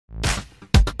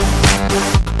Mobile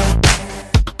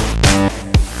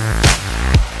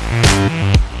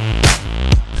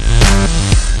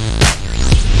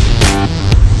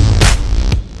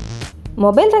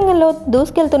రంగంలో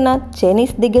దూసుకెళ్తున్న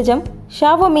Chinese దిగ్గజం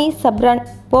Xiaomi sub brand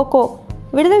Poco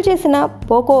విడుదల చేసిన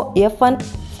Poco F1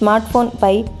 smart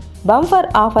ఫోన్పై bumper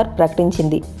offer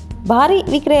ప్రకటించింది. భారీ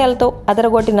విక్రయాలతో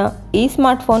అదరగొట్టిన ఈ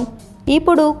స్మార్ట్ ఫోన్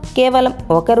ఇప్పుడు కేవలం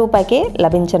 ₹1కే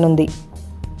లభించనుంది.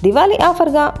 దివాళీ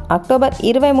ఆఫర్గా అక్టోబర్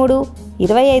 23,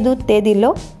 25 తేదీల్లో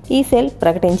ఈ సేల్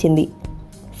ప్రకటించింది.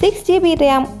 6GB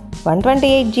ర్యామ్,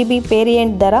 128GB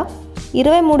వేరియంట్ ధర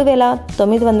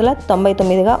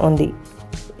 23,999గా ఉంది.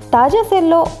 తాజా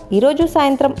సేల్లో ఈరోజు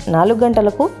సాయంత్రం 4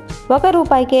 గంటలకు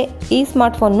 ₹1కే ఈ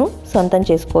స్మార్ట్ ఫోన్ను సొంతం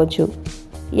చేసుకోవచ్చు.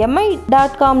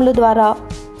 mi.comల ద్వారా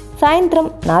సాయంత్రం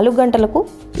 4 గంటలకు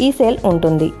ఈ సేల్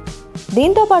ఉంటుంది.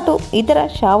 దీంతోపాటు ఇతర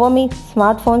షావోమీ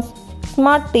స్మార్ట్ ఫోన్స్,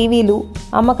 స్మార్ట్ టీవీలు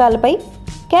అమ్మకాలపై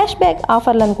క్యాష్ బ్యాక్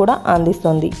ఆఫర్లను కూడా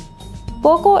అందిస్తోంది.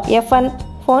 పోకో F1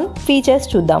 ఫోన్ ఫీచర్స్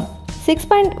చూద్దాం.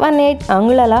 6.18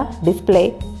 అంగుళాల display,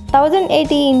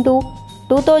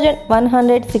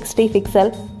 1080x2160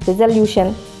 pixel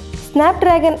resolution,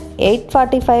 Snapdragon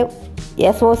 845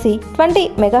 SoC, 20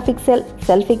 megapixel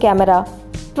selfie camera,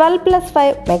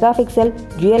 12+5 megapixel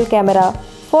dual camera,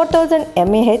 4000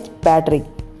 mAh battery.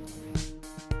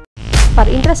 For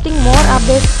interesting more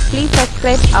updates, please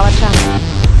subscribe our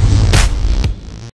channel.